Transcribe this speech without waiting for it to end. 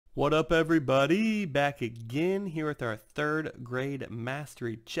What up, everybody? Back again here with our third grade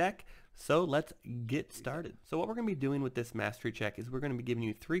mastery check. So let's get started. So what we're going to be doing with this mastery check is we're going to be giving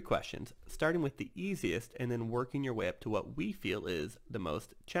you 3 questions, starting with the easiest and then working your way up to what we feel is the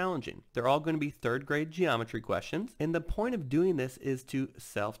most challenging. They're all going to be third grade geometry questions, and the point of doing this is to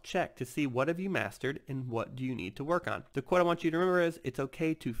self-check to see what have you mastered and what do you need to work on. The quote I want you to remember is, it's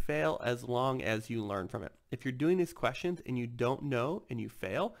okay to fail as long as you learn from it. If you're doing these questions and you don't know and you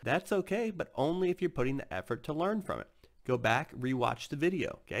fail, that's okay, but only if you're putting the effort to learn from it. Go back, rewatch the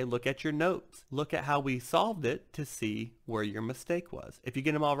video, okay? Look at your notes. Look at how we solved it to see where your mistake was. If you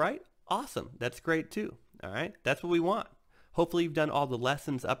get them all right, awesome. That's great too, all right? That's what we want. Hopefully you've done all the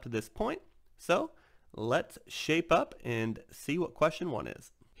lessons up to this point. So let's shape up and see what question 1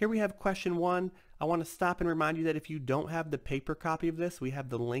 is. Here we have question 1. I want to stop and remind you that if you don't have the paper copy of this, we have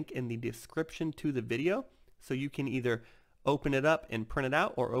the link in the description to the video. So you can either open it up and print it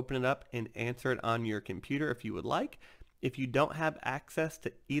out or open it up and answer it on your computer if you would like. If you don't have access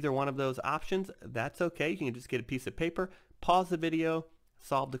to either one of those options, that's okay. You can just get a piece of paper, pause the video,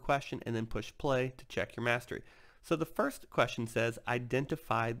 solve the question, and then push play to check your mastery. So the first question says,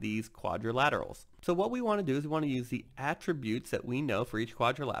 identify these quadrilaterals. So what we want to do is we want to use the attributes that we know for each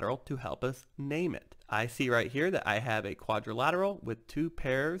quadrilateral to help us name it. I see right here that I have a quadrilateral with 2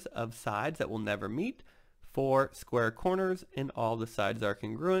 pairs of sides that will never meet, 4 square corners, and all the sides are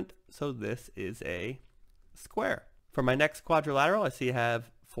congruent, so this is a square. For my next quadrilateral, I see I have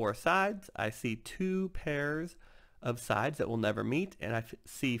 4 sides. I see 2 pairs of sides that will never meet, and I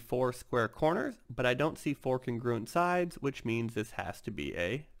see 4 square corners, but I don't see 4 congruent sides, which means this has to be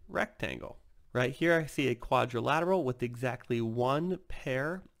a rectangle. Right here, I see a quadrilateral with exactly 1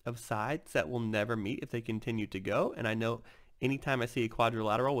 pair of sides that will never meet if they continue to go, and I know anytime I see a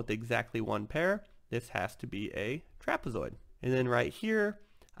quadrilateral with exactly 1 pair, this has to be a trapezoid. And then right here,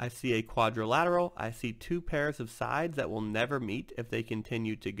 I see a quadrilateral. I see 2 pairs of sides that will never meet if they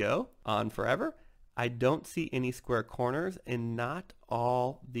continue to go on forever. I don't see any square corners, and not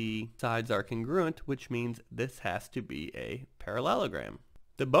all the sides are congruent, which means this has to be a parallelogram.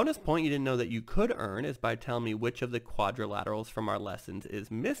 The bonus point you didn't know that you could earn is by telling me which of the quadrilaterals from our lessons is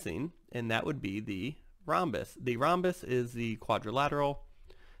missing, and that would be the rhombus. The rhombus is the quadrilateral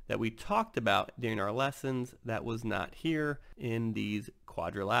that we talked about during our lessons that was not here in these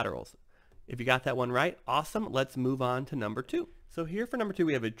quadrilaterals. If you got that one right, awesome. Let's move on to number 2. So here for number 2,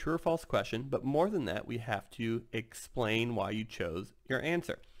 we have a true or false question, but more than that, we have to explain why you chose your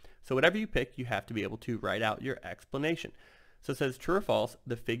answer. So whatever you pick, you have to be able to write out your explanation. So it says true or false,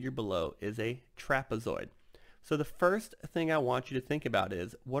 the figure below is a trapezoid. So the first thing I want you to think about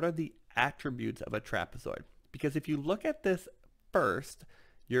is, what are the attributes of a trapezoid? Because if you look at this first,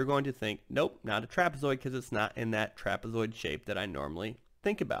 you're going to think, nope, not a trapezoid, because it's not in that trapezoid shape that I normally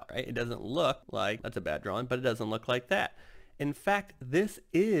think about, right? It doesn't look like, that's a bad drawing, but it doesn't look like that. In fact, this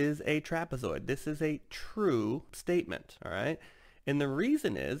is a trapezoid. This is a true statement, all right? And the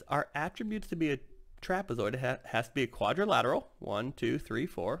reason is, our attributes to be a trapezoid has to be a quadrilateral, 1, 2, 3,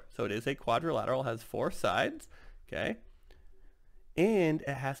 4. So it is a quadrilateral, has 4 sides, okay? And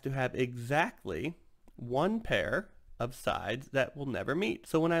it has to have exactly 1 pair of sides that will never meet.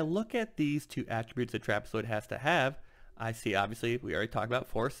 So when I look at these 2 attributes a trapezoid has to have, I see, obviously, we already talked about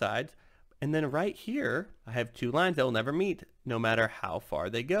 4 sides. And then right here, I have 2 lines that will never meet, no matter how far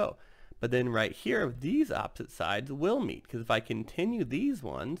they go. But then right here, these opposite sides will meet, because if I continue these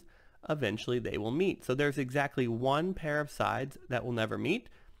ones, eventually they will meet. So there's exactly 1 pair of sides that will never meet,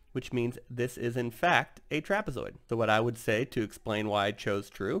 which means this is in fact a trapezoid. So what I would say to explain why I chose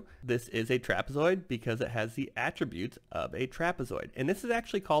true, this is a trapezoid because it has the attributes of a trapezoid. And this is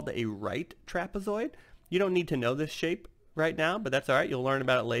actually called a right trapezoid. You don't need to know this shape right now, but that's all right. You'll learn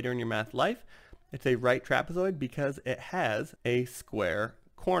about it later in your math life. It's a right trapezoid because it has a square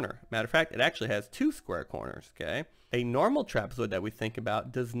corner. Matter of fact, it actually has 2 square corners, okay? A normal trapezoid that we think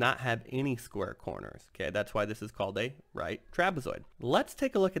about does not have any square corners, okay? That's why this is called a right trapezoid. Let's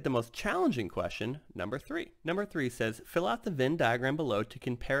take a look at the most challenging question, number 3. Number 3 says, fill out the Venn diagram below to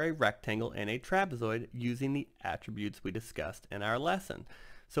compare a rectangle and a trapezoid using the attributes we discussed in our lesson.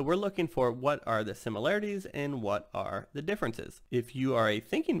 So we're looking for what are the similarities and what are the differences. If you are a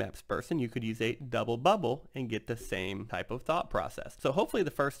thinking maps person, you could use a double bubble and get the same type of thought process. So hopefully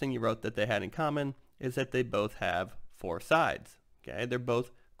the first thing you wrote that they had in common is that they both have 4 sides. Okay, they're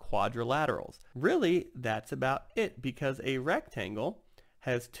both quadrilaterals. Really, that's about it, because a rectangle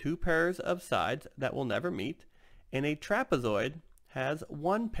has 2 pairs of sides that will never meet, and a trapezoid has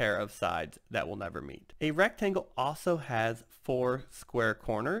 1 pair of sides that will never meet. A rectangle also has 4 square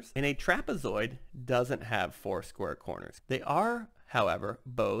corners, and a trapezoid doesn't have 4 square corners. They are however,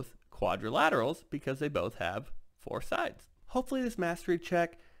 both quadrilaterals because they both have 4 sides. Hopefully this mastery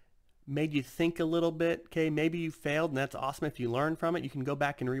check made you think a little bit. Okay, maybe you failed, and that's awesome if you learned from it. You can go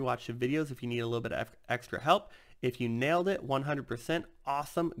back and rewatch the videos if you need a little bit of extra help. If you nailed it 100%,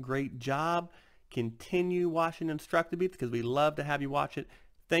 awesome, great job. Continue watching InstructaBeats because we love to have you watch it.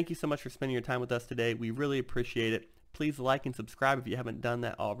 Thank you so much for spending your time with us today. We really appreciate it. Please like and subscribe if you haven't done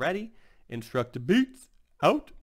that already. InstructaBeats out.